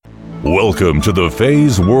Welcome to the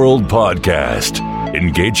Phase World Podcast,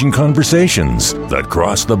 engaging conversations that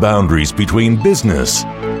cross the boundaries between business,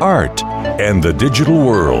 art, and the digital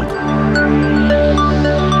world.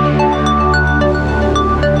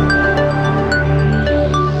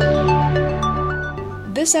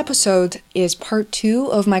 This episode is part 2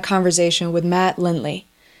 of my conversation with Matt Lindley.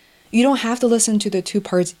 You don't have to listen to the 2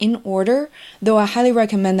 parts in order, though I highly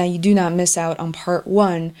recommend that you do not miss out on part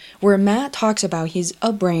 1, where Matt talks about his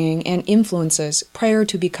upbringing and influences prior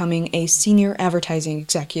to becoming a senior advertising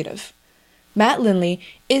executive. Matt Lindley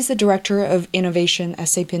is the Director of Innovation at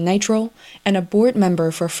Sapient Nitro and a board member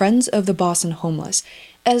for Friends of the Boston Homeless,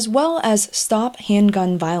 as well as Stop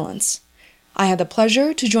Handgun Violence. I had the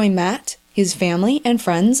pleasure to join Matt, his family, and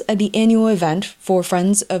friends at the annual event for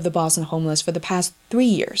Friends of the Boston Homeless for the past 3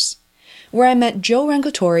 years, where I met Joe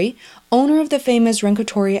Rancotori, owner of the famous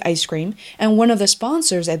Rancotori ice cream and one of the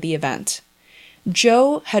sponsors at the event.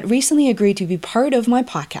 Joe had recently agreed to be part of my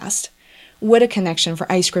podcast. What a connection for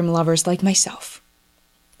ice cream lovers like myself.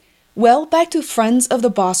 Well, back to Friends of the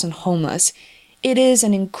Boston Homeless. It is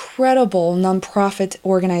an incredible nonprofit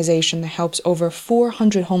organization that helps over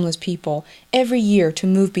 400 homeless people every year to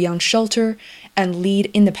move beyond shelter and lead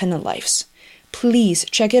independent lives. Please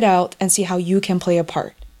check it out and see how you can play a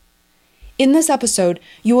part. In this episode,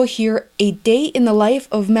 you will hear a day in the life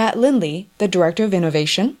of Matt Lindley, the Director of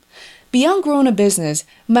Innovation. Beyond growing a business,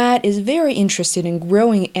 Matt is very interested in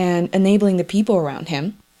growing and enabling the people around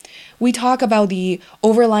him. We talk about the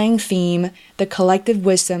overlying theme, the collective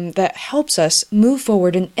wisdom that helps us move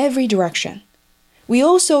forward in every direction. We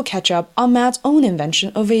also catch up on Matt's own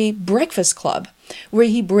invention of a breakfast club, where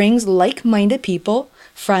he brings like-minded people,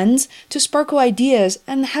 friends, to sparkle ideas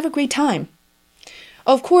and have a great time.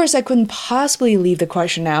 Of course, I couldn't possibly leave the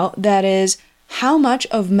question out, that is, how much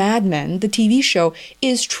of Mad Men, the TV show,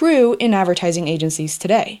 is true in advertising agencies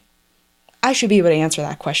today? I should be able to answer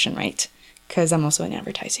that question, right? Because I'm also in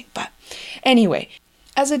advertising. But anyway,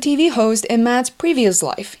 as a TV host in Matt's previous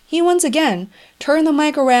life, he once again turned the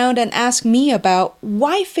mic around and asked me about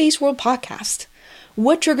why Phase World Podcast?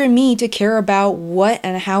 What triggered me to care about what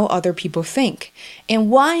and how other people think? And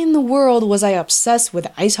why in the world was I obsessed with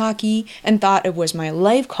ice hockey and thought it was my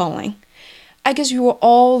life calling? I guess you will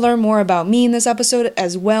all learn more about me in this episode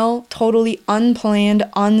as well, totally unplanned,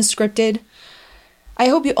 unscripted. I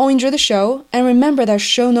hope you all enjoy the show, and remember that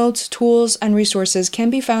show notes, tools, and resources can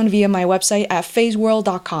be found via my website at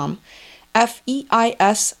phaseworld.com,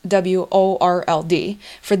 FEISWORLD,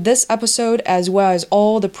 for this episode as well as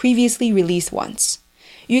all the previously released ones.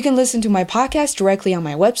 You can listen to my podcast directly on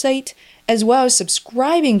my website, as well as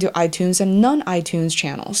subscribing to iTunes and non-iTunes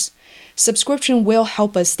channels. Subscription will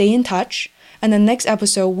help us stay in touch, and the next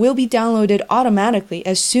episode will be downloaded automatically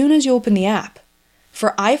as soon as you open the app.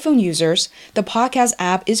 For iPhone users, the podcast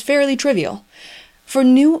app is fairly trivial. For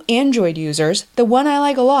new Android users, the one I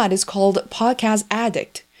like a lot is called Podcast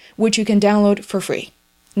Addict, which you can download for free.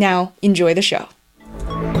 Now, enjoy the show.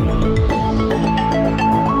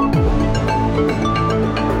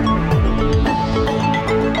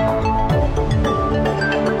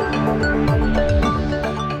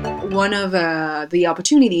 One of the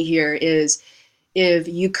opportunity here is if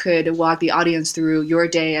you could walk the audience through your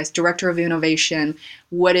day as Director of Innovation.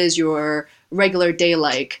 What is your regular day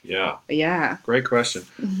like? Yeah. Great question.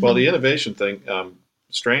 Mm-hmm. Well, the innovation thing,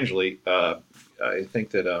 strangely, I think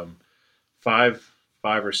that 5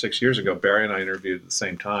 or 6 years ago, Barry and I interviewed at the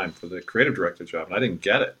same time for the creative director job, and I didn't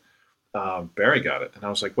get it. Barry got it, and I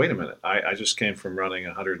was like, wait a minute. I just came from running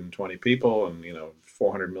 120 people and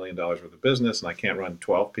 $400 million worth of business, and I can't run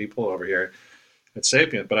 12 people over here at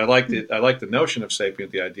Sapient. But I like the notion of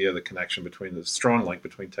Sapient, the idea of the connection between the strong link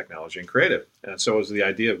between technology and creative. And so it was the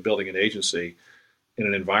idea of building an agency in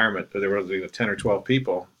an environment where there were 10 or 12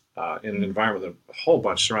 people in an environment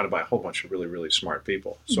with surrounded by a whole bunch of really, really smart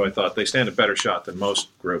people. So I thought they stand a better shot than most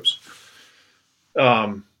groups.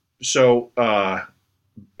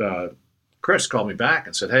 Chris called me back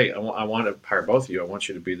and said, hey, I want to hire both of you. I want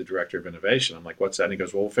you to be the Director of Innovation. I'm like, what's that? And he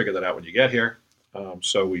goes, well, we'll figure that out when you get here.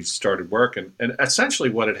 So we started work. And essentially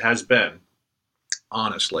what it has been,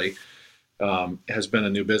 honestly, has been a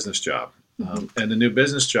new business job. And the new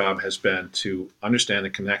business job has been to understand the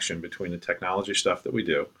connection between the technology stuff that we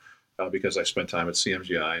do, because I spent time at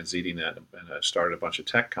CMGI and ZDNet and I started a bunch of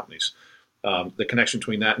tech companies. The connection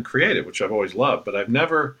between that and creative, which I've always loved, but I've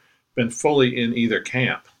never been fully in either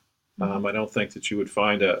camp. I don't think that you would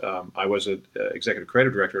find I was an executive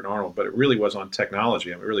creative director at Arnold, but it really was on technology.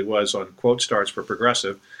 It really was on quote starts for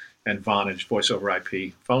Progressive and Vonage voice over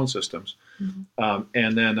IP phone systems.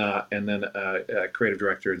 and then creative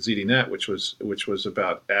director at ZDNet, which was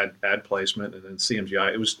about ad placement, and then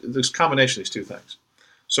CMGI. It was this combination of these two things.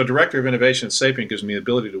 So director of innovation at Sapient gives me the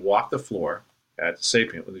ability to walk the floor at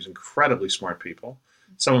Sapient with these incredibly smart people.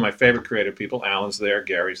 Some of my favorite creative people. Alan's there,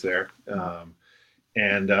 Gary's there,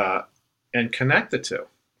 and connect the two.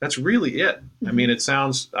 That's really it. I mean, it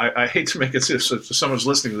sounds, I hate to make it, if someone's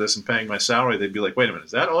listening to this and paying my salary, they'd be like, wait a minute,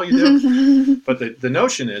 is that all you do? But the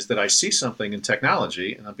notion is that I see something in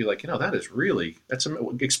technology and I'll be like, that is really,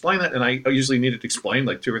 explain that. And I usually need it explained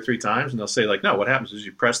like 2 or 3 times. And they'll say like, no, what happens is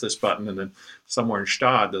you press this button and then somewhere in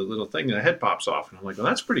Stad, the little thing, the head pops off. And I'm like, well,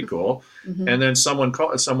 that's pretty cool. And then someone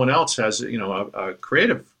else has, a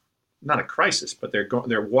creative, not a crisis, but they're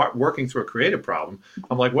working through a creative problem.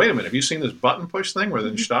 I'm like, wait a minute, have you seen this button push thing where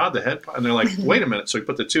then Stad, the head, and they're like, wait a minute. So we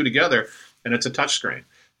put the two together, and it's a touch screen,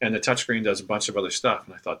 and the touch screen does a bunch of other stuff.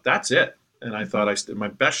 And I thought, that's it. And I thought my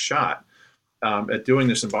best shot at doing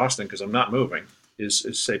this in Boston, because I'm not moving, is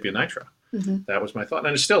Sapient Nitro. That was my thought,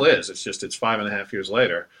 and it still is. It's just 5.5 years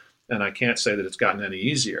later, and I can't say that it's gotten any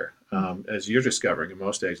easier. As you're discovering in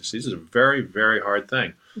most agencies, it's a very, very hard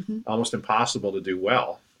thing, almost impossible to do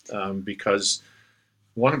well. Because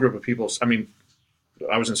one group of people,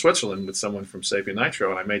 I was in Switzerland with someone from Sapient Nitro,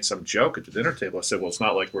 and I made some joke at the dinner table. I said, well, it's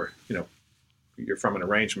not like you're from an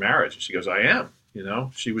arranged marriage. And she goes, I am.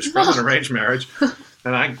 She was from an arranged marriage,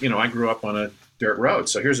 and I grew up on a dirt road.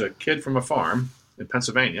 So here's a kid from a farm in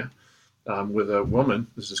Pennsylvania with a woman.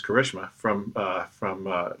 This is Karishma from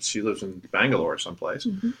she lives in Bangalore someplace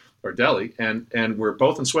or Delhi, and we're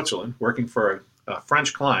both in Switzerland working for a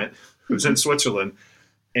French client who's in Switzerland.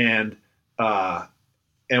 And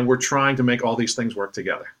we're trying to make all these things work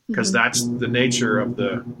together because that's the nature of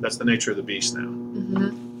the beast now.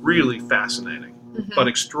 Really fascinating, but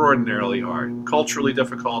extraordinarily hard. Culturally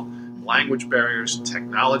difficult, language barriers,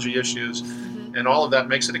 technology issues, and all of that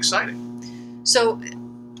makes it exciting. So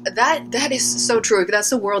that is so true.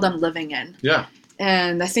 That's the world I'm living in. Yeah.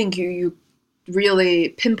 And I think you really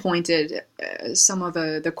pinpointed some of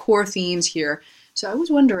the core themes here. So I was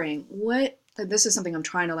wondering this is something I'm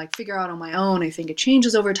trying to figure out on my own. I think it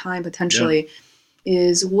changes over time potentially.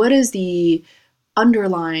 Is what is the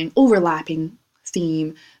underlying overlapping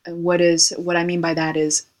theme? And what I mean by that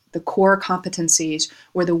is the core competencies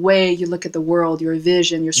or the way you look at the world, your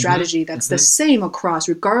vision, your strategy. That's the same across,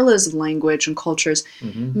 regardless of language and cultures.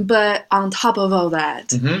 But on top of all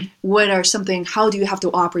that, how do you have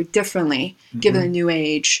to operate differently given the new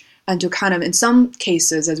age? And to kind of, in some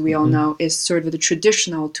cases, as we all know, is sort of the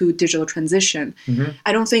traditional to digital transition.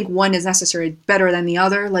 I don't think one is necessarily better than the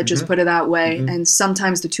other. Let's just put it that way. And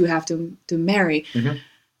sometimes the two have to marry.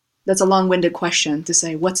 That's a long-winded question to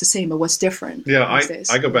say what's the same but what's different. Yeah,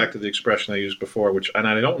 I go back to the expression I used before, and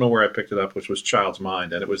I don't know where I picked it up, which was child's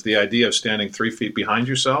mind. And it was the idea of standing 3 feet behind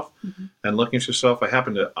yourself and looking at yourself. I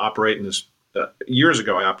happened to operate in this. Years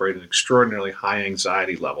ago, I operated an extraordinarily high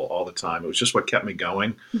anxiety level all the time. It was just what kept me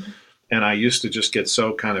going. And I used to just get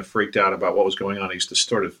so kind of freaked out about what was going on. I used to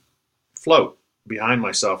sort of float behind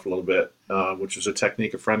myself a little bit, which was a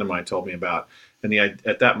technique a friend of mine told me about. And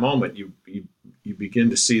at that moment, you begin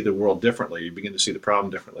to see the world differently. You begin to see the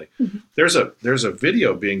problem differently. There's a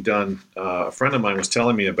video being done. A friend of mine was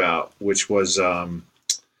telling me about, which was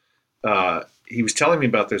he was telling me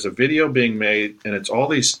about. There's a video being made, and it's all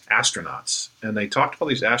these astronauts, and they talk to all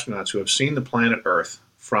these astronauts who have seen the planet Earth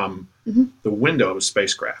from the window of a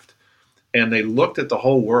spacecraft. And they looked at the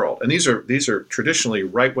whole world. And these are traditionally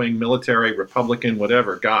right-wing, military, Republican,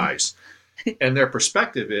 whatever guys. And their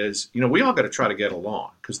perspective is, we all got to try to get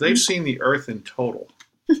along because they've seen the Earth in total.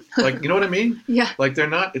 You know what I mean? Yeah.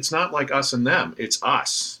 It's not like us and them. It's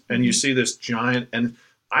us. And you see this giant, and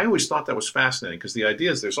I always thought that was fascinating because the idea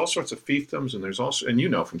is there's all sorts of fiefdoms and there's also, and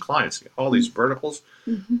from clients, all these verticals.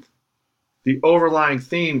 The overlying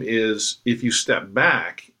theme is, if you step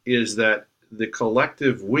back, is that the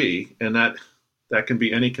collective we, and that can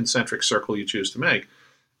be any concentric circle you choose to make,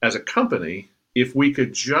 as a company, if we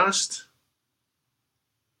could just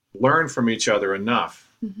learn from each other enough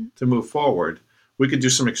to move forward, we could do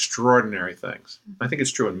some extraordinary things. I think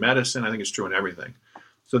it's true in medicine. I think it's true in everything.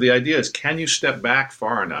 So the idea is, can you step back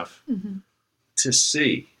far enough to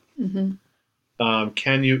see?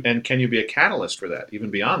 Can you be a catalyst for that? Even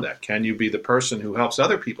beyond that, can you be the person who helps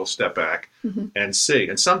other people step back and see?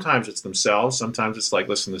 And sometimes it's themselves. Sometimes it's like,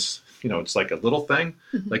 listen, this, it's like a little thing.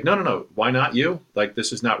 Like, no, why not you? Like,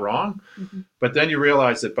 this is not wrong. But then you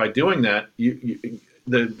realize that by doing that,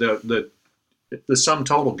 the sum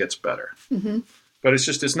total gets better. But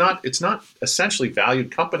it's not essentially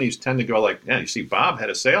valued. Companies tend to go like, yeah, you see Bob,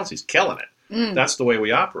 head of sales, he's killing it. That's the way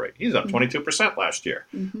we operate. He's up 22% last year.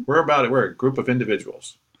 We're a group of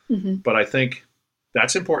individuals. But I think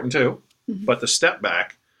that's important too. But the step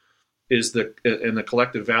back is and the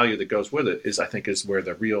collective value that goes with it I think that's where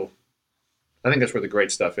the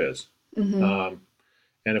great stuff is. And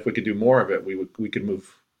if we could do more of it, we could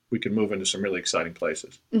move into some really exciting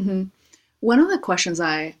places. One of the questions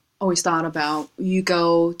I always thought about, you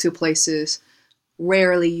go to places,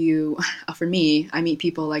 rarely for me, I meet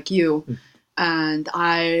people like you, and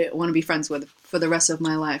I want to be friends with for the rest of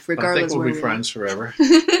my life, regardless. I think we'll be friends forever.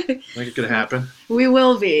 I think it could happen. We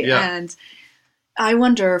will be. Yeah. And I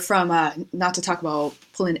wonder from, not to talk about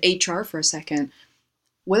pulling HR for a second,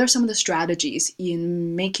 what are some of the strategies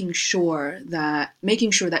in making sure that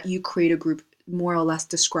you create a group more or less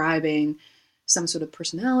describing some sort of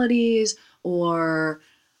personalities, or,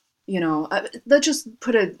 let's just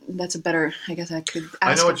put it, that's a better, I guess I could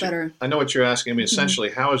ask it better. I know what you're asking. I mean, essentially,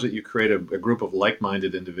 how is it you create a group of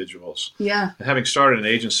like-minded individuals? Yeah. And having started an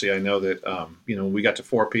agency, I know that, when we got to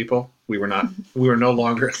 4 people, we were no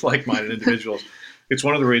longer like-minded individuals. It's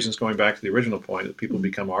one of the reasons, going back to the original point, that people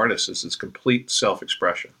become artists is this complete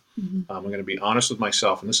self-expression. I'm going to be honest with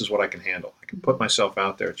myself, and this is what I can handle. I can put myself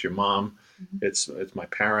out there. It's your mom. It's my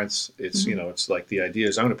parents. It's, it's like the idea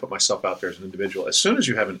is I'm going to put myself out there as an individual. As soon as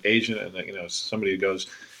you have an agent and, somebody who goes,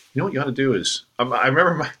 what you ought to do is, I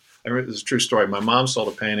remember this is a true story. My mom sold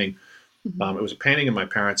a painting. It was a painting of my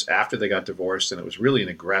parents after they got divorced, and it was really an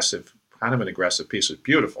aggressive piece. It was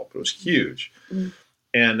beautiful, but it was huge.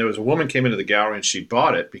 And there was a woman came into the gallery, and she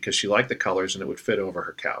bought it because she liked the colors and it would fit over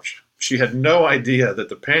her couch. She had no idea that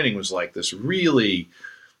the painting was like this really,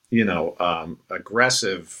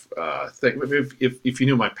 aggressive thing. If you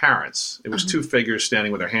knew my parents, it was 2 figures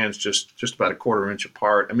standing with their hands just about a quarter inch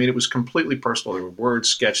apart. I mean, it was completely personal. There were words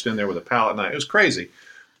sketched in there with a palette knife. It was crazy.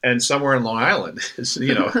 And somewhere in Long Island,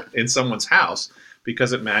 in someone's house,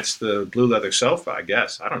 because it matched the blue leather sofa, I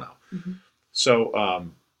guess. I don't know.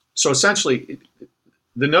 So essentially,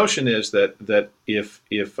 the notion is that if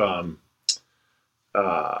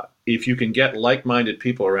you can get like-minded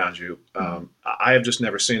people around you, I have just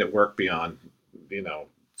never seen it work beyond,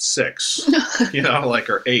 6,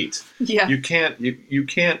 or 8. Yeah. You can't.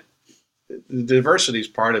 The diversity is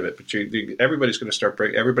part of it, but everybody's going to start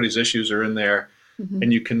breaking. Everybody's issues are in there,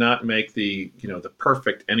 and you cannot make the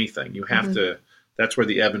perfect anything. You have to. That's where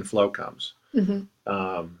the ebb and flow comes. And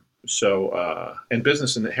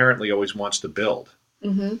business inherently always wants to build.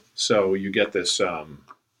 So you get this,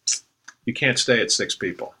 you can't stay at 6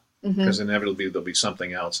 people because inevitably there'll be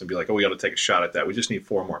something else and be like, we ought to take a shot at that. We just need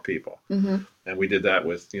 4 more people. And we did that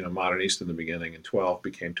with, Modern East in the beginning, and 12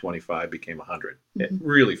 became 25, became 100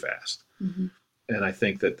 really fast. And I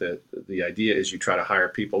think that the idea is you try to hire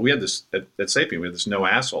people. We had this at Sapien, we had this no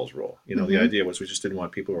assholes rule. The idea was we just didn't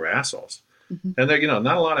want people who were assholes. And there,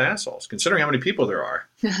 not a lot of assholes, considering how many people there are.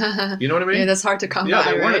 You know what I mean? Yeah, that's hard to come by. Yeah,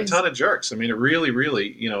 there weren't a ton of jerks. I mean, it really, really,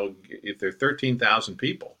 if there are 13,000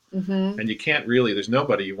 people, and you can't really, there's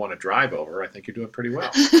nobody you want to drive over, I think you're doing pretty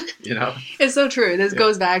well. It's so true. This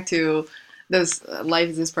goes back to this life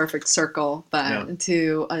is this perfect circle, but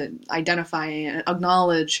to identify and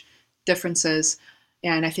acknowledge differences.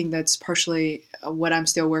 And I think that's partially what I'm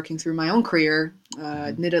still working through my own career,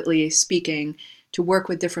 admittedly speaking, to work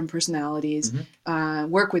with different personalities,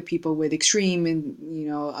 work with people with extreme,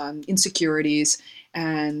 insecurities,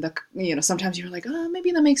 and sometimes you're like,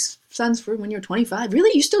 maybe that makes sense for when you're 25.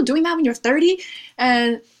 Really, you're still doing that when you're 30,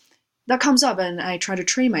 and that comes up, and I try to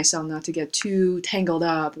train myself not to get too tangled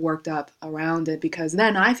up, worked up around it, because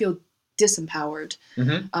then I feel disempowered,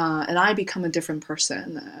 and I become a different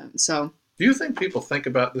person. So. Do you think people think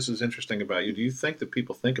about this? Is interesting about you. Do you think that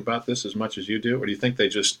people think about this as much as you do, or do you think they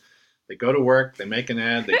go to work, they make an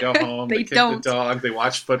ad, they go home, they kick the dog, they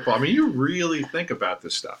watch football? I mean, you really think about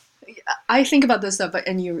this stuff. I think about this stuff,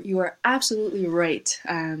 and you are absolutely right.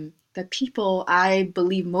 That people, I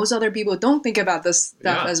believe most other people don't think about this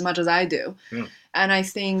stuff as much as I do. Yeah. And I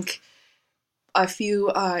think a few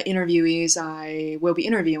interviewees I will be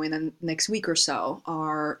interviewing in the next week or so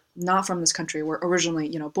are not from this country. We're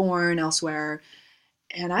originally, born elsewhere.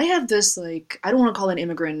 And I have this, I don't want to call it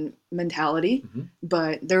immigrant mentality,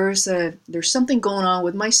 but there's something going on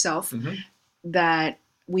with myself that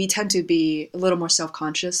we tend to be a little more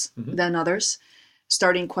self-conscious than others,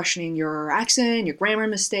 starting questioning your accent, your grammar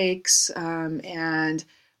mistakes, and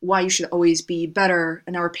why you should always be better.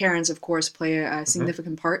 And our parents, of course, play a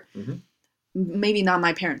significant part. Maybe not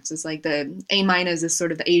my parents. It's like the A- is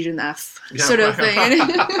sort of the Asian F sort of thing.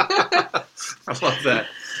 I love that.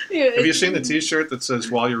 Yeah, have you seen the T-shirt that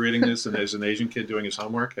says, while you're reading this, and there's an Asian kid doing his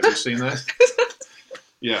homework? Have you seen that?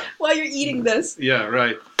 Yeah. While you're eating this. Yeah,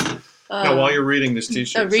 right. No, while you're reading this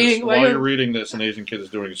T-shirt, while you're reading this, an Asian kid is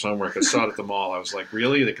doing his homework. I saw it at the mall. I was like,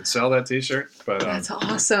 really? They can sell that T-shirt? But that's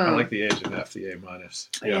awesome. I like the Asian F, the A-.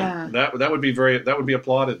 Yeah. That would be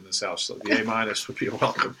applauded in this house. So the A- would be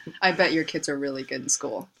welcome. I bet your kids are really good in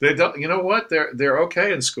school. They don't. You know what? They're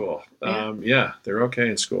okay in school. They're okay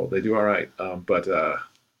in school. They do all right. But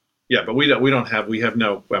we have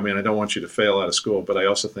no. I mean, I don't want you to fail out of school, but I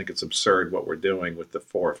also think it's absurd what we're doing with the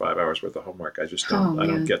 4 or 5 hours worth of homework. I just don't. I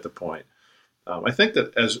don't get the point. I think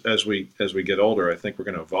that as we get older, I think we're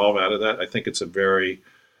going to evolve out of that. I think it's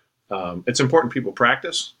it's important people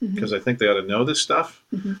practice because I think they ought to know this stuff.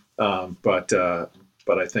 But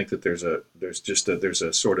I think that there's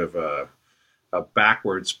a sort of a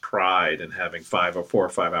backwards pride in having 4 or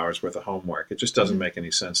 5 hours worth of homework. It just doesn't make any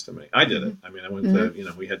sense to me. I did it. I mean, I went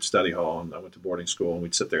to, we had study hall and I went to boarding school and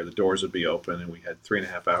we'd sit there, the doors would be open and we had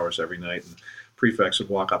 3.5 hours every night and prefects would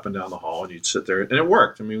walk up and down the hall and you'd sit there and it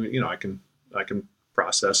worked. I mean, I can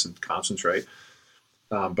process and concentrate.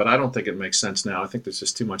 But I don't think it makes sense now. I think there's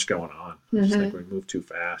just too much going on. I just think we move too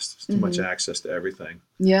fast. There's too much access to everything.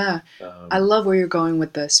 Yeah. I love where you're going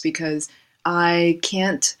with this because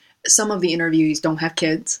some of the interviewees don't have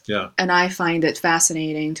kids. Yeah. And I find it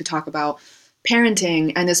fascinating to talk about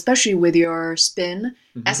parenting and especially with your spin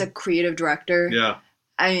as a creative director. Yeah.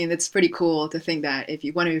 I mean, it's pretty cool to think that if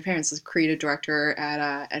one of your parents is a creative director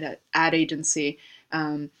at an ad agency.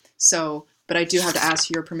 But I do have to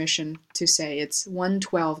ask your permission to say it's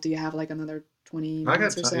 1:12. Do you have like another 20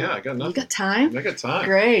 minutes or so? Yeah, I got nothing. You got time? I got time.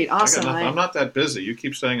 Great. Awesome. I'm not that busy. You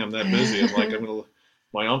keep saying I'm that busy. I'm like,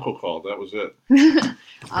 my uncle called. That was it.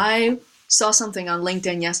 I saw something on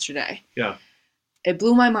LinkedIn yesterday. Yeah. It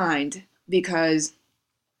blew my mind because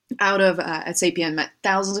at Sapient met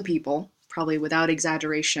thousands of people, probably without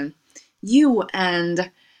exaggeration. You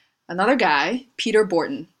and another guy, Peter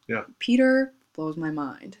Borton. Yeah. Peter blows my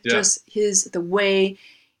mind. Yeah. Just the way,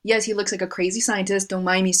 yes, he looks like a crazy scientist. Don't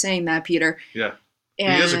mind me saying that, Peter. Yeah. He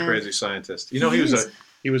is a crazy scientist. He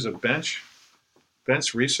was a bench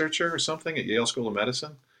researcher or something at Yale School of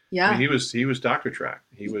Medicine. Yeah. I mean, he was Dr. Track.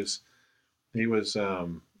 He was and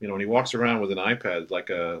he walks around with an iPad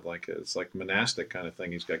it's like monastic kind of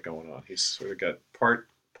thing he's got going on. He's sort of got part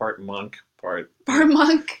monk, part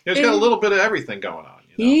monk. He's got a little bit of everything going on.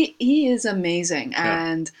 He is amazing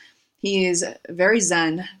and he is very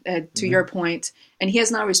zen to your point, and he has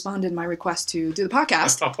not responded to my request to do the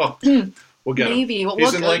podcast. We'll get maybe him.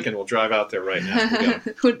 He's in Lincoln. We'll drive out there right now.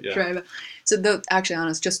 Drive out. So actually,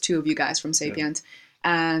 honest, just two of you guys from Sapient.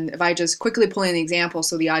 Yeah. And if I just quickly pull in an example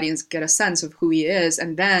so the audience get a sense of who he is,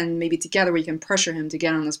 and then maybe together we can pressure him to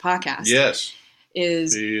get on this podcast. Yes.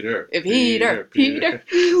 Peter.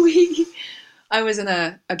 I was in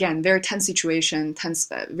a, again, very tense situation,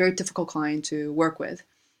 very difficult client to work with.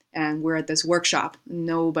 And we're at this workshop.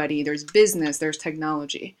 There's business, there's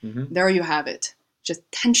technology. There you have it. Just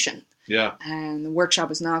tension. Yeah. And the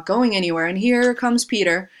workshop is not going anywhere. And here comes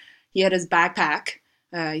Peter. He had his backpack.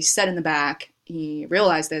 He sat in the back. He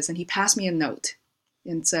realized this and he passed me a note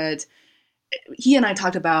and said, he and I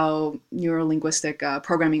talked about neurolinguistic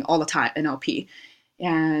programming all the time, NLP.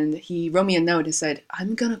 And he wrote me a note. He said,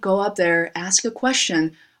 I'm going to go up there, ask a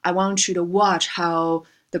question. I want you to watch how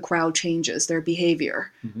the crowd changes, their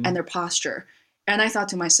behavior and their posture. And I thought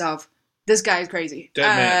to myself, this guy is crazy.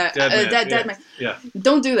 Dead man. Yeah.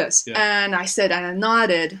 Don't do this. Yeah. And I said, and I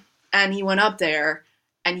nodded, and he went up there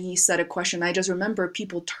and he said a question. I just remember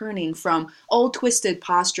people turning from all twisted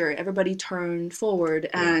posture. Everybody turned forward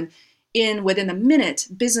and within a minute,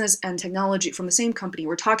 business and technology from the same company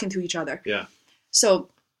were talking to each other. Yeah. So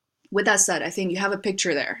with that said, I think you have a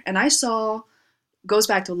picture there. And I saw, goes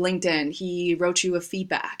back to LinkedIn, he wrote you a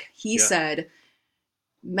feedback. He said,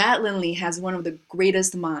 Matt Lindley has one of the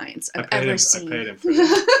greatest minds I've ever seen. I paid him for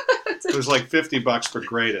that. It was like $50 for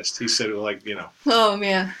greatest. He said, oh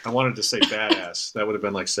man. I wanted to say badass. That would have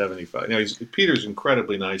been like 75. Peter's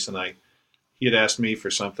incredibly nice, and he had asked me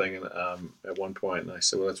for something at one point, and I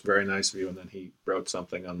said, well, that's very nice of you. And then he wrote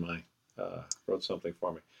something for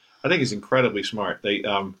me. I think he's incredibly smart. They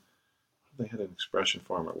had an expression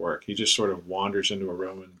for him at work. He just sort of wanders into a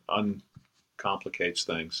room and uncomplicates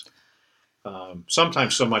things.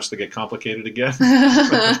 Sometimes so much they get complicated again.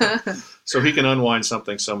 So he can unwind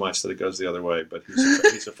something so much that it goes the other way. But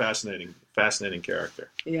he's a fascinating character.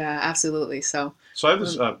 Yeah, absolutely. So I have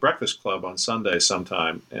this breakfast club on Sunday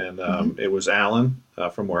sometime, and it was Alan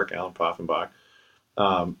from work, Alan Poffenbach.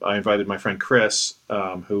 I invited my friend Chris,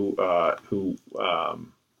 who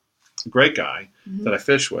great guy that I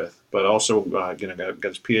fish with, but also got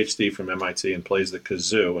his PhD from MIT and plays the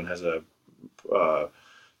kazoo and has a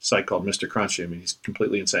site called Mr. Crunchy. I mean, he's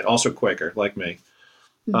completely insane. Also Quaker, like me.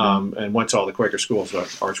 and went to all the Quaker schools,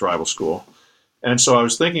 arch rival school. And so I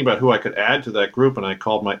was thinking about who I could add to that group, and I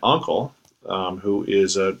called my uncle, who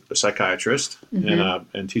is a psychiatrist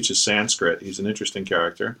and teaches Sanskrit. He's an interesting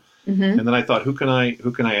character. And then I thought, who can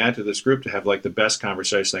I add to this group to have like the best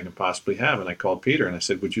conversation I can possibly have? And I called Peter, and I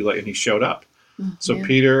said, would you like? And he showed up. So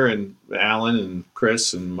Peter and Alan and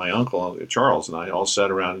Chris and my uncle Charles and I all sat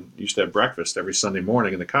around and used to have breakfast every Sunday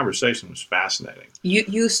morning, and the conversation was fascinating. You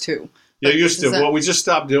used to. Yeah, used to. Well, we just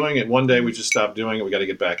stopped doing it. One day we just stopped doing it. We got to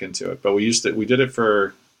get back into it. But we did it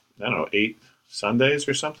for, I don't know, 8 Sundays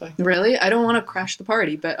or something. Really? I don't want to crash the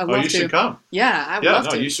party, but I'd love to. Oh, you should come. Yeah, I'd love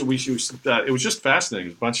to. You should. We should. It was just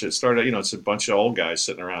fascinating. It started. It's a bunch of old guys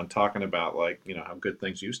sitting around talking about how good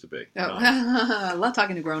things used to be. I love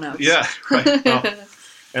talking to grown-ups. Yeah, right. Well,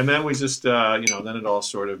 and then we just, then it all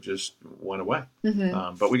sort of just went away.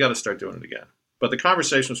 But we got to start doing it again. But the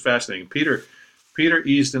conversation was fascinating. Peter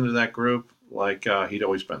eased into that group like he'd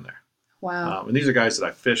always been there. Wow. And these are guys that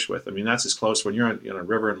I fish with. I mean, that's as close when you're on a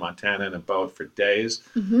river in Montana in a boat for days.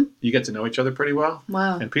 You get to know each other pretty well.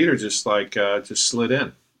 Wow. And Peter just just slid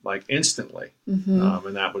in like instantly.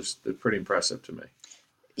 And that was pretty impressive to me.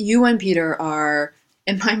 You and Peter are,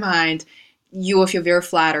 in my mind, you will feel very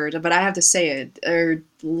flattered, but I have to say it, are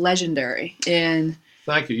legendary in...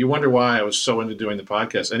 Thank you. You wonder why I was so into doing the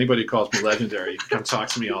podcast. Anybody who calls me legendary, come talk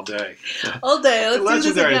to me all day. All day. Let's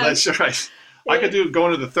legendary. Do this again. That's right. I could go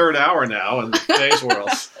into the third hour now in today's world.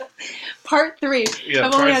 Part 3. Yeah,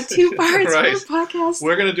 I've only had 2 parts right. of the podcast.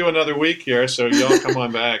 We're going to do another week here, so y'all come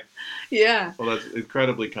on back. Yeah. Well, that's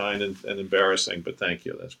incredibly kind and embarrassing, but thank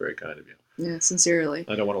you. That's very kind of you. Yeah, sincerely.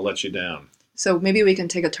 I don't want to let you down. So maybe we can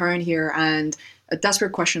take a turn here, and a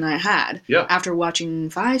desperate question I had. Yeah. After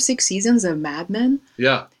watching 5-6 seasons of Mad Men.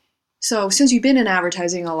 Yeah. So since you've been in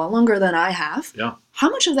advertising a lot longer than I have, yeah.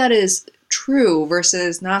 How much of that is true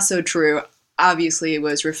versus not so true? Obviously, it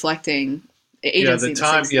was reflecting agency.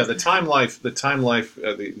 The time life, the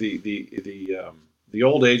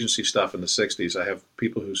old agency stuff in the 60s. I have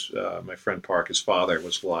people who's my friend Park, his father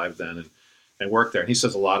was live then and worked there, and he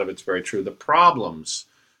says a lot of it's very true. The problems,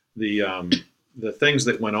 the things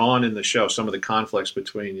that went on in the show, some of the conflicts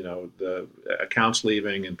between, the accounts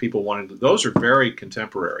leaving and people wanting those are very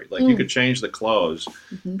contemporary. Like you could change the clothes.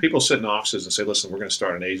 People sit in offices and say, listen, we're going to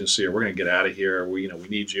start an agency or we're going to get out of here. We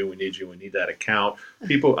need you. We need that account.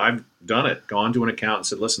 People, I've done it, gone to an account and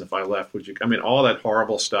said, listen, if I left, would you, all that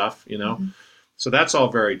horrible stuff, So that's all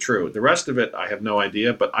very true. The rest of it, I have no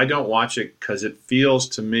idea, but I don't watch it because it feels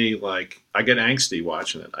to me like I get angsty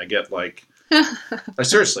watching it. I get like,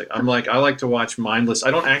 seriously, I like to watch mindless.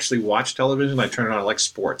 I don't actually watch television. I turn it on. I like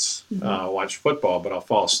sports. I watch football, but I'll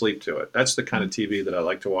fall asleep to it. That's the kind of TV that I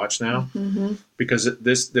like to watch now, because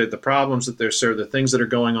the problems that they're served, the things that are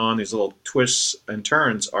going on, these little twists and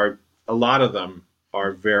turns a lot of them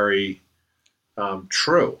are very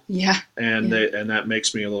true. Yeah. And that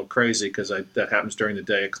makes me a little crazy because that happens during the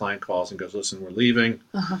day. A client calls and goes, listen, we're leaving.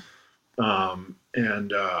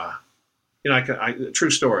 True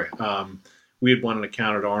story. We had won an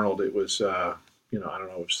account at Arnold. It was, I don't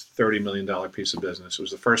know, it was $30 million piece of business. It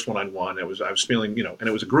was the first one I'd won. I was feeling, and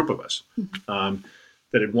it was a group of us that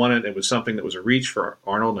had won it. It was something that was a reach for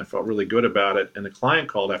Arnold, and I felt really good about it. And the client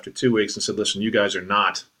called after 2 weeks and said, listen, you guys are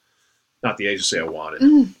not the agency I wanted.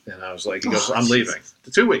 And I was like, he goes, I'm leaving.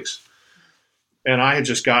 2 weeks. And I had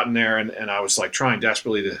just gotten there, and I was like trying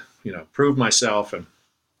desperately to, prove myself. And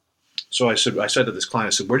so I said to this client,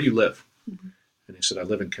 I said, where do you live? And he said, I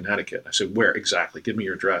live in Connecticut. I said, where exactly? Give me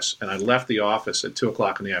your address. And I left the office at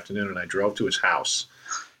 2:00 in the afternoon, and I drove to his house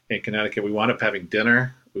in Connecticut. We wound up having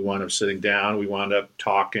dinner. We wound up sitting down. We wound up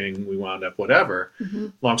talking. We wound up whatever.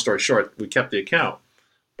 Long story short, we kept the account.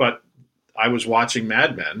 But I was watching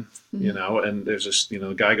Mad Men, and there's this,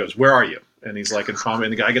 the guy goes, where are you? And he's like, and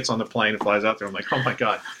the guy gets on the plane and flies out there. I'm like, oh my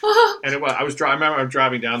God. And I remember I'm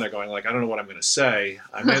driving down there going like, I don't know what I'm going to say.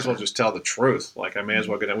 I may as well just tell the truth. Like I may as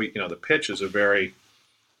well get, the pitch is a very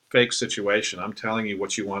fake situation. I'm telling you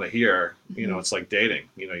what you want to hear. It's like dating,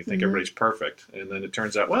 you think everybody's perfect. And then it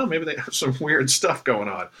turns out, well, maybe they have some weird stuff going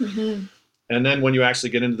on. And then when you actually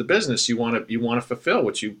get into the business, you want to fulfill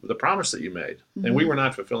the promise that you made. And we were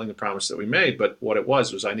not fulfilling the promise that we made, but what it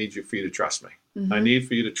was I need for you to trust me. I need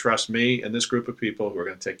for you to trust me and this group of people who are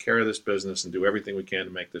going to take care of this business and do everything we can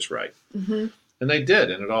to make this right. And they did,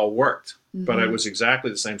 and it all worked. But it was exactly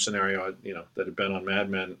the same scenario, that had been on Mad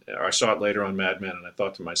Men. Or I saw it later on Mad Men, and I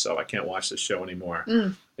thought to myself, I can't watch this show anymore.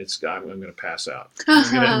 I'm going to pass out.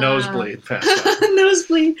 I'm going to nosebleed, pass out.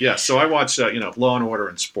 Nosebleed. Yeah, so I watch, Law and Order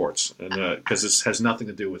and sports, and because this has nothing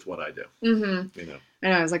to do with what I do. I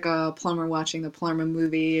know, it's like a plumber watching the plumber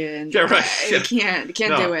movie, and Yeah, right. you can't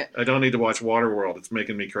do it. I don't need to watch Waterworld. It's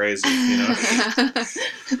making me crazy, you know.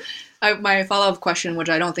 My follow-up question, which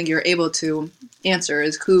I don't think you're able to answer,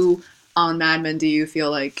 is who on Mad Men do you feel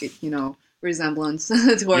like, resemblance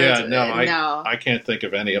towards? Yeah, no, I can't think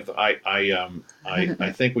of any of them.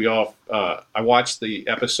 I think we all. I watched the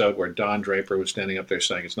episode where Don Draper was standing up there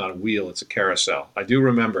saying it's not a wheel, it's a carousel. I do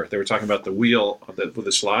remember they were talking about the wheel with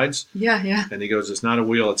the slides. Yeah. And he goes, "It's not a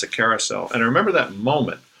wheel, it's a carousel." And I remember that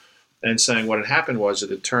moment and saying what had happened was it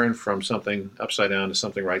had turned from something upside down to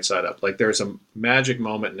something right side up. Like there's a magic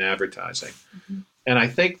moment in advertising. Mm-hmm. And I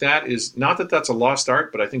think that is, not that that's a lost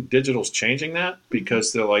art, but I think digital's changing that,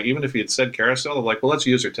 because they're like, even if he had said carousel, they're like, well, let's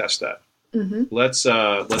user test that. Mm-hmm. Let's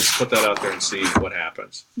put that out there and see what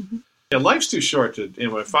happens. Mm-hmm. Yeah, life's too short to,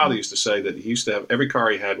 my father used to say that he used to have, every car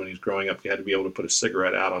he had when he was growing up, he had to be able to put a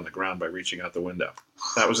cigarette out on the ground by reaching out the window.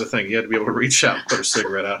 That was the thing. He had to be able to reach out and put a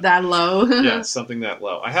cigarette out. That low? Yeah, something that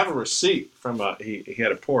low. I have a receipt from, he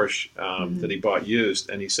had a Porsche that he bought used,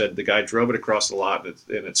 and he said the guy drove it across the lot and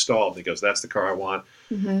it stalled. And he goes, "That's the car I want."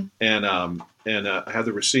 Mm-hmm. And I have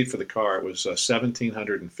the receipt for the car. It was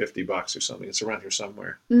 $1,750 or something. It's around here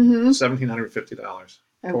somewhere. Mm-hmm. $1,750.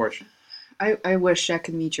 Porsche. I wish I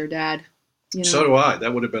could meet your dad. So do I.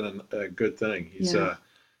 That would have been a good thing. He's a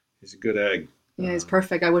good egg. Yeah, he's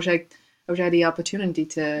perfect. I wish I had the opportunity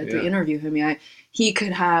to interview him. Yeah, he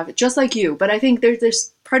could have, just like you. But I think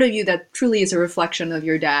there's part of you that truly is a reflection of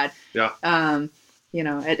your dad. Yeah. I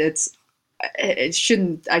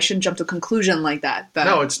shouldn't jump to a conclusion like that. But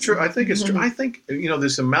no, it's true. I think it's true. I think,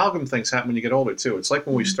 this amalgam things happen when you get older too. It's like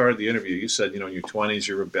when we started the interview, you said, in your 20s,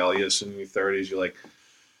 you're rebellious, and in your 30s, you're like,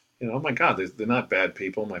 oh my God, they're not bad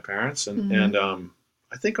people, my parents. And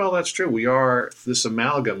I think all that's true. We are this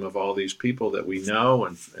amalgam of all these people that we know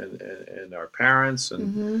and our parents.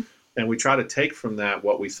 And we try to take from that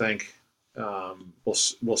what we think will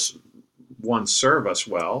one, serve us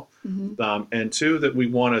well, and two, that we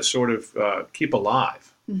want to sort of keep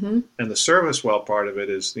alive. Mm-hmm. And the service well part of it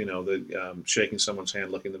is, the shaking someone's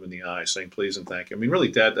hand, looking them in the eye, saying please and thank you. I mean, really,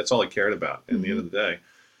 Dad, that's all he cared about in the end of the day.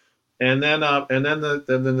 And then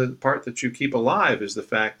the part that you keep alive is the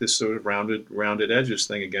fact, this sort of rounded edges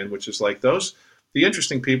thing again, which is like the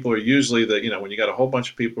interesting people are usually when you got a whole bunch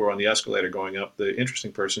of people who are on the escalator going up, the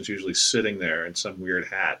interesting person's usually sitting there in some weird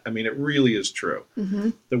hat. I mean, it really is true. Mm-hmm.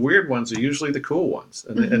 The weird ones are usually the cool ones,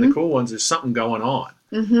 and the cool ones is something going on,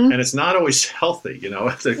 and it's not always healthy.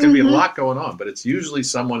 There can be a lot going on, but it's usually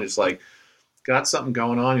someone who's like got something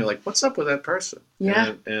going on. You're like, what's up with that person?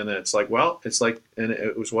 Yeah. And it's like, and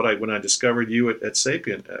it was when I discovered you at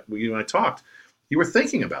Sapient, when I talked, you were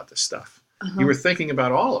thinking about this stuff. Uh-huh. You were thinking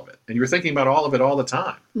about all of it, and you were thinking about all of it all the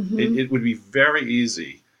time. Mm-hmm. It would be very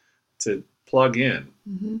easy to plug in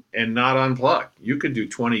and not unplug. You could do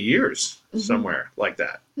 20 years somewhere like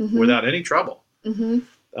that without any trouble. Mm-hmm.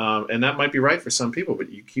 And that might be right for some people,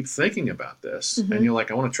 but you keep thinking about this, and you're like,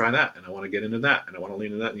 I want to try that, and I want to get into that, and I want to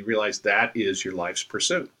lean into that, and you realize that is your life's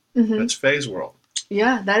pursuit. Mm-hmm. That's Phase World.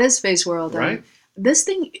 Yeah, that is Phase World. Right? This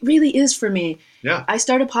thing really is for me. Yeah. I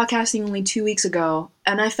started podcasting only 2 weeks ago,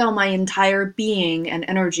 and I felt my entire being and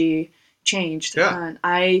energy changed. Yeah.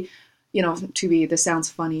 And this sounds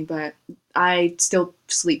funny, but I still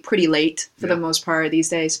sleep pretty late for the most part these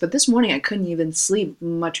days. But this morning I couldn't even sleep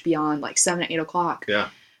much beyond like 7 or 8 o'clock. Yeah.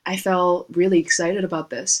 I felt really excited about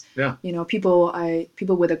this. Yeah. People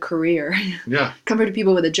with a career. Yeah. compared to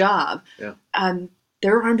people with a job. Yeah.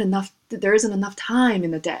 There isn't enough time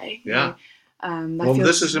in the day. Yeah. Right?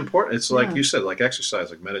 This is important. It's like you said, like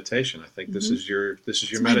exercise, like meditation. I think this is your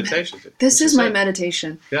meditation. This is my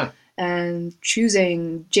meditation. Yeah. And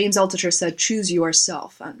choosing, James Altucher said, choose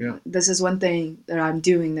yourself. And this is one thing that I'm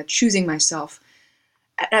doing, that choosing myself.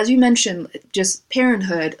 As you mentioned, just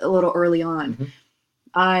parenthood a little early on. Mm-hmm.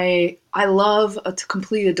 I love to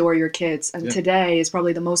completely adore your kids, and today is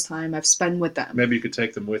probably the most time I've spent with them. Maybe you could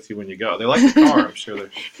take them with you when you go. They like the car, I'm sure.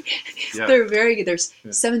 They're very good. They're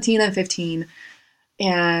 17 and 15,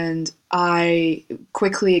 and I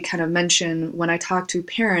quickly kind of mention when I talk to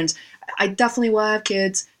parents, I definitely will have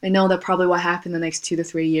kids. I know that probably will happen in the next 2 to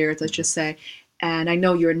 3 years, let's just say. And I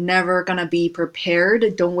know you're never going to be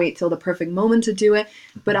prepared. Don't wait till the perfect moment to do it.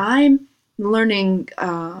 But I'm learning,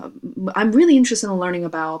 I'm really interested in learning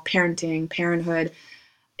about parenting, parenthood.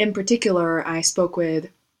 In particular, I spoke with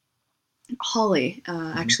Holly,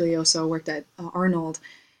 actually also worked at Arnold.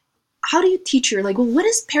 How do you teach her, what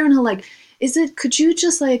is parenthood like? Could you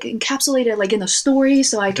just encapsulate it in a story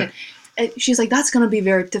so I can, she's like, that's going to be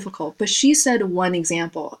very difficult. But she said one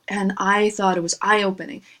example, and I thought it was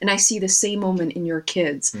eye-opening. And I see the same moment in your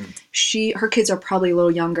kids. Her kids are probably a little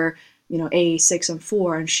younger. age 6 and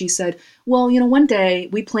 4. And she said, well, one day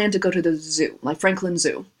we plan to go to the zoo, like Franklin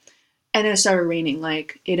Zoo. And it started raining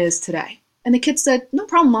like it is today. And the kids said, no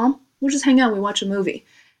problem, Mom. We'll just hang out. We watch a movie.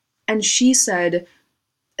 And she said,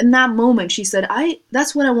 in that moment, she said,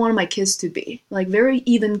 that's what I wanted my kids to be. Like very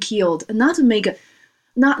even keeled. And not to make it,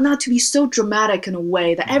 not to be so dramatic in a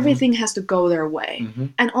way that everything has to go their way.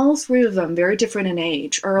 And all three of them, very different in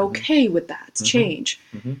age, are okay with that change.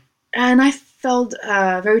 And I felt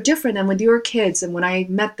very different than with your kids. And when I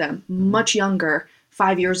met them, much younger,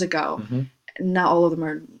 5 years ago, not all of them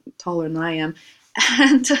are taller than I am.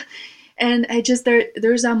 And I just,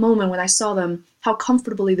 there's that moment when I saw them, how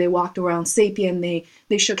comfortably they walked around Sapien.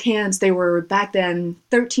 They shook hands. They were back then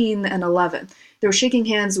 13 and 11. They were shaking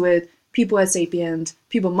hands with people at Sapient,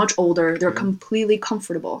 people much older. They're completely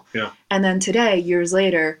comfortable. Yeah. And then today, years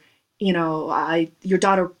later, your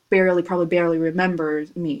daughter probably barely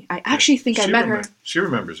remembers me. I actually think I met her. She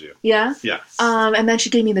remembers you. Yeah? Yeah. And then she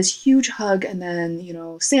gave me this huge hug. And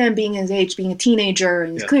then, Sam being his age, being a teenager,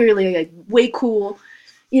 and he's clearly like, way cool,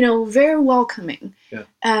 very welcoming. Yeah.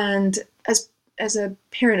 And as a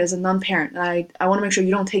parent, as a non-parent, I want to make sure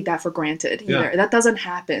you don't take that for granted either. Yeah. That doesn't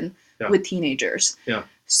happen with teenagers. Yeah.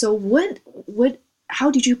 So how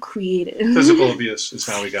did you create it? Physical abuse is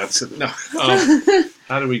how we got to, no.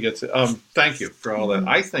 How did we get to, thank you for all that.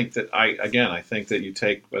 I think that I think that you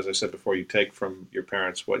take, as I said before, you take from your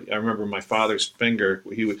parents I remember my father's finger,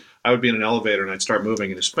 I would be in an elevator and I'd start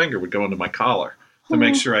moving and his finger would go into my collar to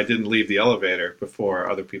make sure I didn't leave the elevator before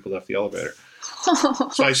other people left the elevator.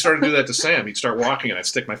 So I started to do that to Sam. He'd start walking and I'd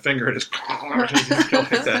stick my finger in his collar and he'd go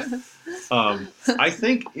like that. I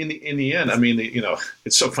think in the end,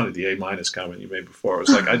 it's so funny, the A- comment you made before. It was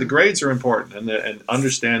like, the grades are important and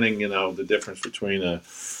understanding, the difference between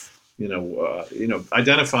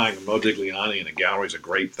identifying a Modigliani in a gallery is a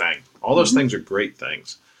great thing. All those things are great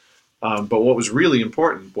things. But what was really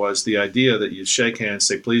important was the idea that you shake hands,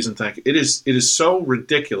 say please and thank you. It is so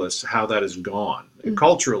ridiculous how that has gone.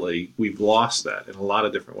 Culturally, we've lost that in a lot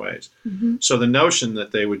of different ways. So the notion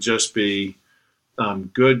that they would just be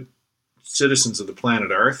good citizens of the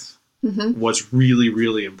planet Earth was really,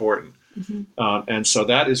 really important. And so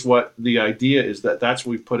that is what the idea is, that's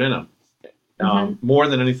what we put in them more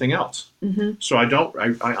than anything else. So I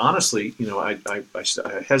honestly, I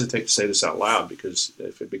hesitate to say this out loud because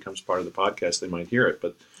if it becomes part of the podcast, they might hear it.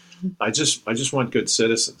 But I just want good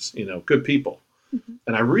citizens, good people.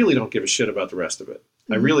 And I really don't give a shit about the rest of it.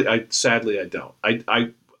 Sadly, I don't.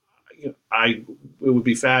 It would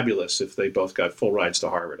be fabulous if they both got full rides to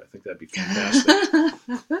Harvard. I think that'd be fantastic.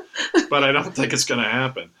 But I don't think it's going to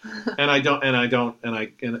happen.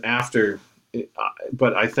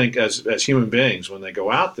 But I think as human beings, when they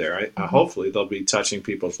go out there, hopefully they'll be touching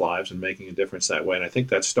people's lives and making a difference that way. And I think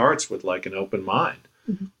that starts with like an open mind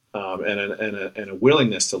and a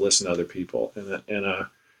willingness to listen to other people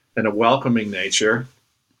and a welcoming nature,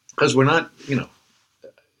 because we're not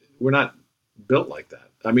built like that.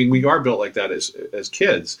 I mean, we are built like that as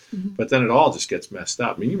kids, but then it all just gets messed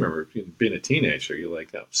up. I mean, you remember being a teenager, you're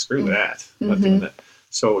like, oh, screw that. I'm not doing that.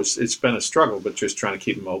 So it's been a struggle, but just trying to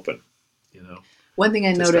keep them open, One thing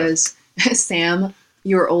I noticed, Sam,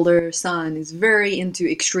 your older son, is very into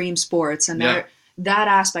extreme sports, and that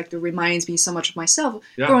aspect reminds me so much of myself.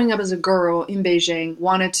 Yeah. Growing up as a girl in Beijing,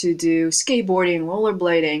 wanted to do skateboarding,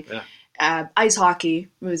 rollerblading. Yeah. Ice hockey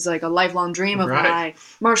was like a lifelong dream of mine.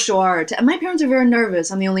 Martial art. And my parents are very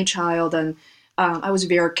nervous. I'm the only child, and I was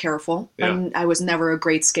very careful. Yeah. And I was never a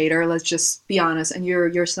great skater. Let's just be honest. And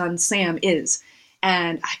your son Sam is,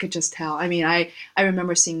 and I could just tell. I mean, I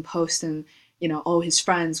remember seeing posts and all his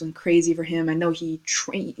friends went crazy for him. I know he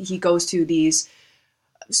goes to these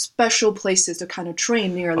special places to kind of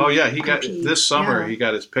train near. Oh yeah, he got this summer. Yeah. He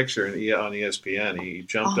got his picture on ESPN. He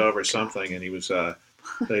jumped over something, and he was.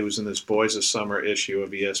 He was in this Boys of Summer issue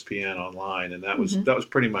of ESPN online, and that was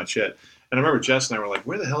pretty much it. And I remember Jess and I were like,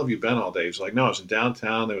 "Where the hell have you been all day?" He was like, "No, I was in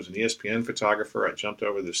downtown. There was an ESPN photographer. I jumped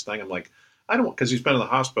over this thing." I'm like, "I don't," because he's been in the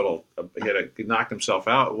hospital. He knocked himself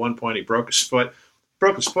out. At one point, he broke his foot.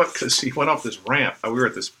 Because he went off this ramp. We were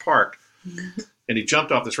at this park, and he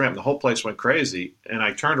jumped off this ramp, and the whole place went crazy. And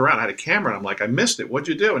I turned around, I had a camera, and I'm like, "I missed it. What'd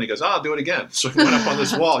you do?" And he goes, "I'll do it again." So he went up on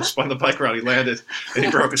this wall, he spun the bike around, he landed, and he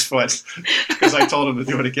broke his foot because I told him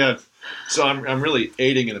to do it again. So I'm really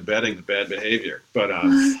aiding and abetting the bad behavior. But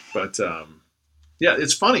yeah,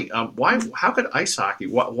 it's funny. How could ice hockey?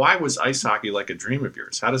 Why was ice hockey like a dream of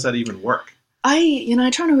yours? How does that even work?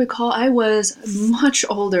 I try to recall, I was much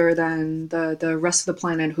older than the rest of the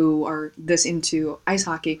planet who are this into ice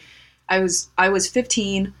hockey. I was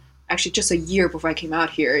 15, actually just a year before I came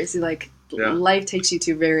out here. It's like life takes you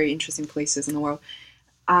to very interesting places in the world.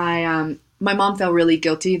 my mom felt really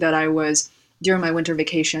guilty that I was, during my winter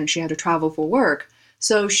vacation, she had to travel for work.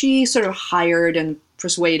 So she sort of hired and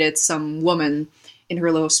persuaded some woman in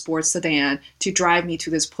her little sports sedan to drive me to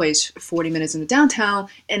this place 40 minutes in the downtown.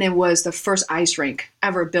 And it was the first ice rink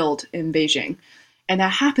ever built in Beijing. And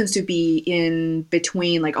that happens to be in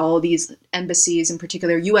between like all these embassies, in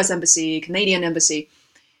particular US Embassy, Canadian Embassy.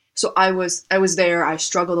 So I was there. I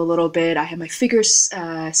struggled a little bit. I had my figure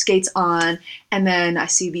skates on, and then I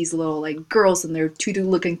see these little like girls in their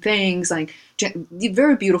tutu-looking things, like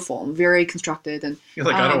very beautiful, very constructed, and you're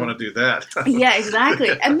like, I don't want to do that. Yeah, exactly.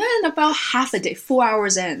 And then about half a day, 4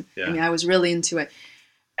 hours in, I mean, I was really into it,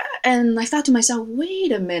 and I thought to myself,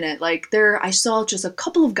 wait a minute, like I saw just a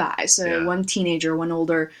couple of guys, one teenager, one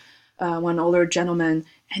older gentleman.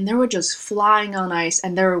 And they were just flying on ice,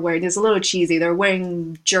 and they were wearing, it's a little cheesy, they're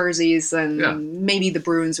wearing jerseys and maybe the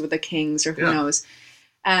Bruins with the Kings or who knows.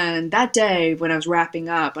 And that day when I was wrapping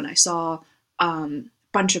up and I saw a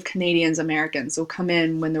bunch of Canadians, Americans will come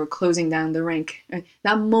in when they were closing down the rink.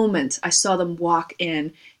 That moment I saw them walk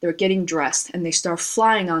in, they were getting dressed and they start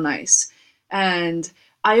flying on ice. And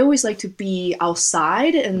I always like to be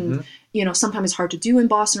outside and, you know, sometimes it's hard to do in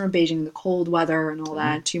Boston or Beijing in the cold weather and all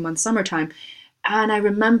that, 2 months summertime. And I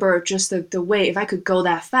remember just the way, if I could go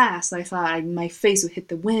that fast, I thought my face would hit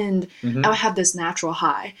the wind. I would have this natural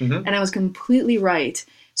high. And I was completely right.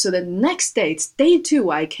 So the next day, it's day 2,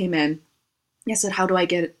 I came in. I said, how do I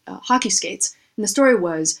get hockey skates? And the story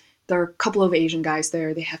was, there are a couple of Asian guys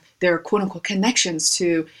there. They have their quote-unquote connections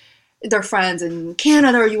to their friends in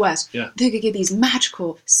Canada or US. They could get these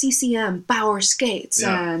magical CCM Bauer skates.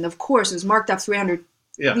 And of course, it was marked up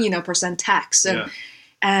 300% tax.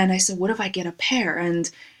 And I said, what if I get a pair? And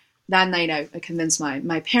that night I convinced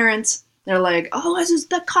my parents. They're like, oh,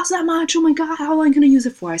 that costs that much? Oh my God, how am I going to use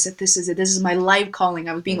it for? I said, this is it. This is my life calling.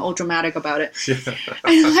 I was being all dramatic about it.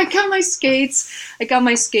 And I got my skates.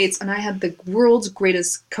 And I had the world's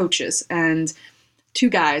greatest coaches and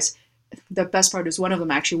 2 guys. The best part is one of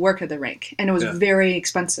them actually worked at the rink. And it was very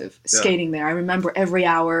expensive skating there. I remember every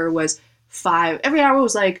hour was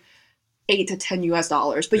like $8 to $10 US,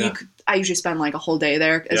 but I usually spend like a whole day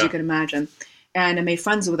there, as you can imagine, and I made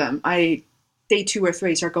friends with them. Day 2 or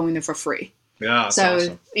 3 start going there for free. Yeah, that's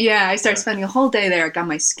awesome. I started spending a whole day there. I got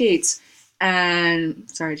my skates, and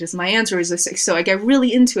just my answer is this. So I get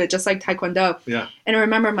really into it, just like Taekwondo. Yeah, and I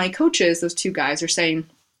remember my coaches, those 2 guys, are saying,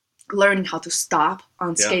 learning how to stop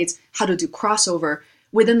on skates, how to do crossover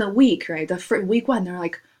within the week. Right, week 1, they're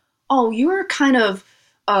like, oh, you're kind of.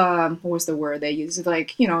 What was the word they used?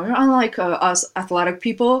 Like, you know, unlike us athletic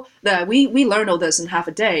people, that we learned all this in half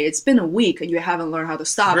a day. It's been a week and you haven't learned how to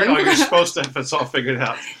stop. You're supposed to have it's all figured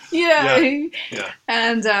out. Yeah.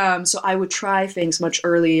 And so I would try things much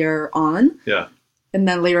earlier on. Yeah. And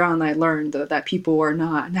then later on, I learned that people were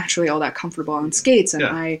not naturally all that comfortable on skates. And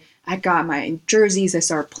I got my jerseys. I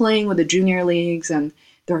started playing with the junior leagues, and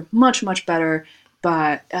they're much, much better.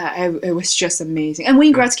 But it was just amazing. And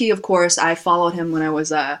Wayne Gretzky, of course, I followed him when I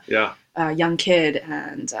was a young kid,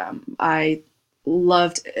 and I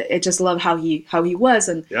loved how he was,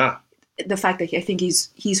 and the fact that I think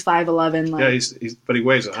he's 5'11". Like, he's but he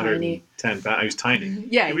weighs 110 pounds. He's tiny.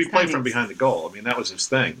 Yeah, he played from behind the goal. I mean, that was his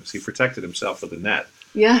thing. He protected himself with the net.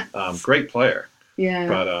 Yeah, great player. Yeah,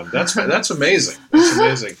 but that's amazing. That's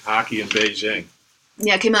amazing. Hockey in Beijing.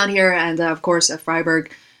 Yeah, I came out here, and of course at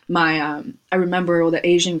Freiburg. I remember all the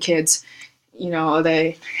Asian kids, you know,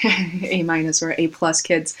 the A- or A+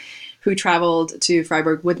 kids who traveled to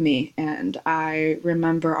Freiburg with me. And I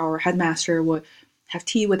remember our headmaster would have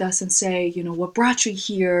tea with us and say, you know, what brought you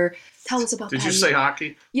here? Tell us about that. Did you say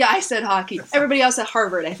hockey? Yeah, I said hockey. Everybody else at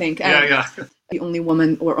Harvard, I think. The only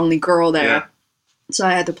woman or only girl there. Yeah. So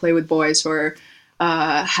I had to play with boys for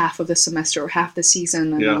half of the semester or half the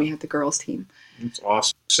season. And then we had the girls team. That's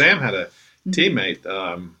awesome. Sam had a teammate,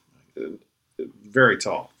 very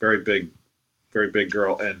tall, very big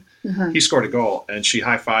girl, and he scored a goal, and she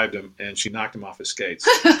high-fived him, and she knocked him off his skates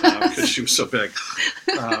because she was so big.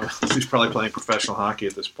 She's probably playing professional hockey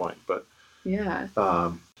at this point, but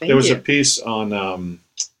there was a piece on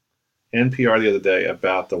NPR the other day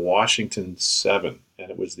about the Washington 7, and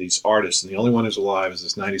it was these artists, and the only one who's alive is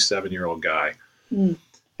this 97-year-old guy, and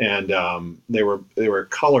they were a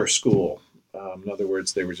color school. In other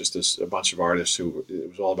words, they were just a bunch of artists who it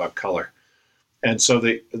was all about color, and so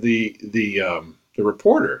the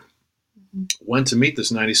reporter went to meet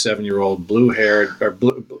this 97-year-old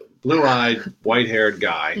blue-eyed, white-haired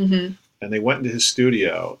guy, and they went into his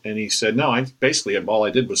studio, and he said, "No, all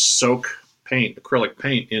I did was soak acrylic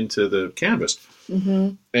paint into the canvas,"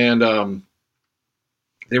 and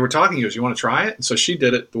they were talking. He goes, "You want to try it?" And so she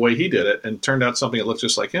did it the way he did it, and turned out something that looked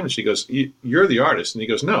just like him. And she goes, "You're the artist." And he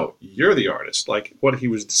goes, "No, you're the artist." Like what he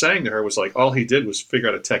was saying to her was like, all he did was figure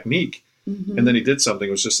out a technique, and then he did something.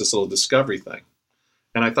 It was just this little discovery thing.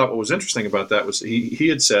 And I thought what was interesting about that was he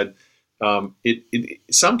had said,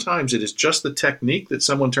 sometimes it is just the technique that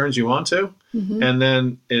someone turns you on to, and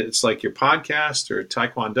then it's like your podcast or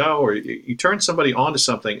Taekwondo, or you turn somebody onto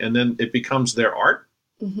something, and then it becomes their art.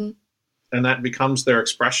 And that becomes their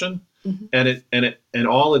expression, and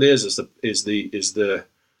all it is the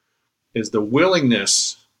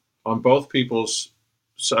willingness on both people's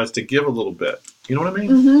sides to give a little bit. You know what I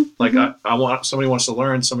mean? Like I want, somebody wants to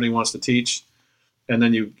learn, somebody wants to teach, and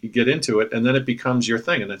then you get into it, and then it becomes your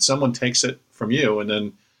thing, and then someone takes it from you, and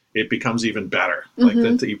then it becomes even better. Like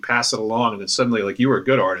that you pass it along, and then suddenly, like, you were a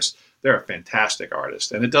good artist. They're a fantastic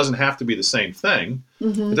artist, and it doesn't have to be the same thing.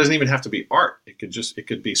 It doesn't even have to be art. It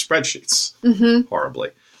could be spreadsheets horribly.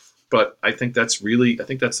 But I think that's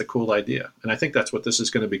the cool idea, and I think that's what this is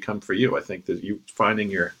going to become for you. I think that you finding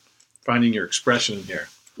your expression in here.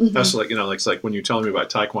 That's like, it's like when you're telling me about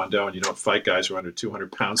Taekwondo and you don't fight guys who are under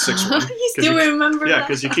 200 pounds, 6'1". You still remember that? Yeah,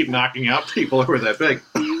 because you keep knocking out people who are that big.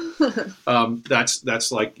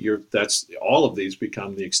 That's like that's all of these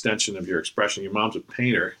become the extension of your expression. Your mom's a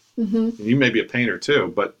painter. And you may be a painter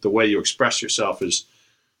too, but the way you express yourself is,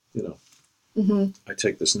 I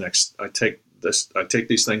take these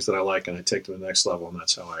things that I like and I take to the next level, and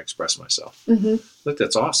that's how I express myself. I think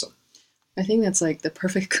that's awesome. I think that's like the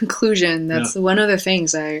perfect conclusion. That's one of the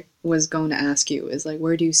things I was going to ask you is like,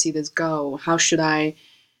 where do you see this go? How should I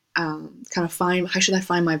how should I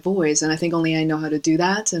find my voice? And I think only I know how to do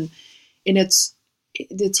that. And it's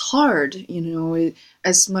hard,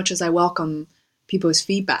 as much as I welcome people's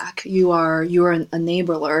feedback. You're an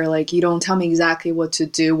enabler. Like, you don't tell me exactly what to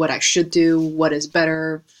do, what I should do, what is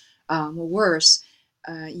better or worse.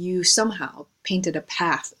 You somehow painted a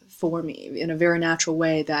path for me in a very natural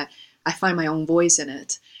way that I find my own voice in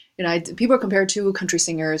it. People are compared to country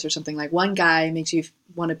singers or something. Like, one guy makes you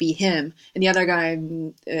want to be him, and the other guy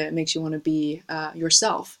makes you want to be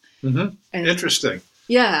yourself. Interesting.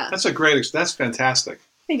 Yeah, that's fantastic.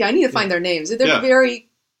 Hey, I need to find their names. They're very.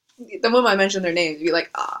 The moment I mention their names, you'd be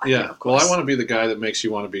like, yeah, of course. Well, I want to be the guy that makes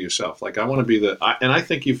you want to be yourself. Like, I want to be and I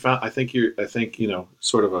think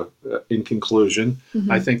sort of in conclusion,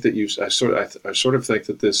 I think that I sort of think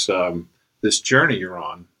that this journey you're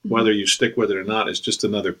on, whether you stick with it or not, is just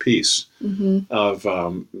another piece of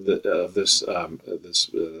this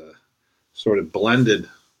sort of blended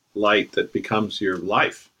light that becomes your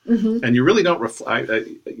life. And you really don't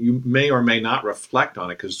you may or may not reflect on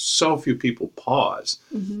it, because so few people pause.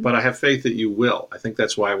 But I have faith that you will. I think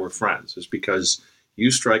that's why we're friends, is because you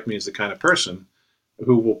strike me as the kind of person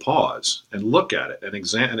who will pause and look at it and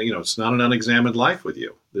examine. It's not an unexamined life with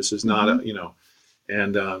you. This is not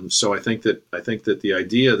and so I think that the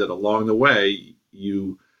idea that along the way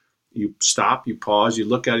you stop, you pause, you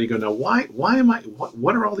look at it, you go, now why am I,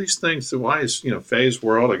 what are all these things? So why is, Phase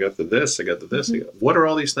World, I got the this, I got the this, what are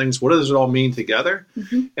all these things? What does it all mean together?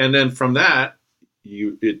 And then from that,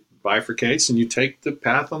 it bifurcates and you take the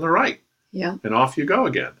path on the right. Yeah. And off you go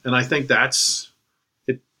again. And I think that's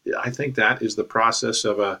it. I think that is the process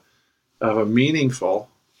of a meaningful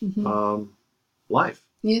life.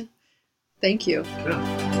 Yeah. Thank you.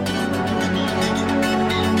 Yeah.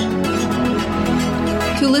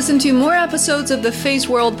 To listen to more episodes of the Phase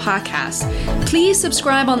World podcast, please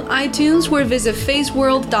subscribe on iTunes or visit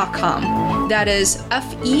phaseworld.com. That is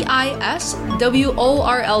FEISWORLD,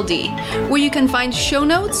 where you can find show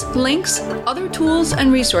notes, links, other tools,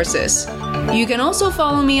 and resources. You can also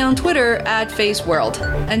follow me on Twitter @PhaseWorld.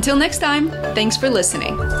 Until next time, thanks for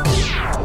listening.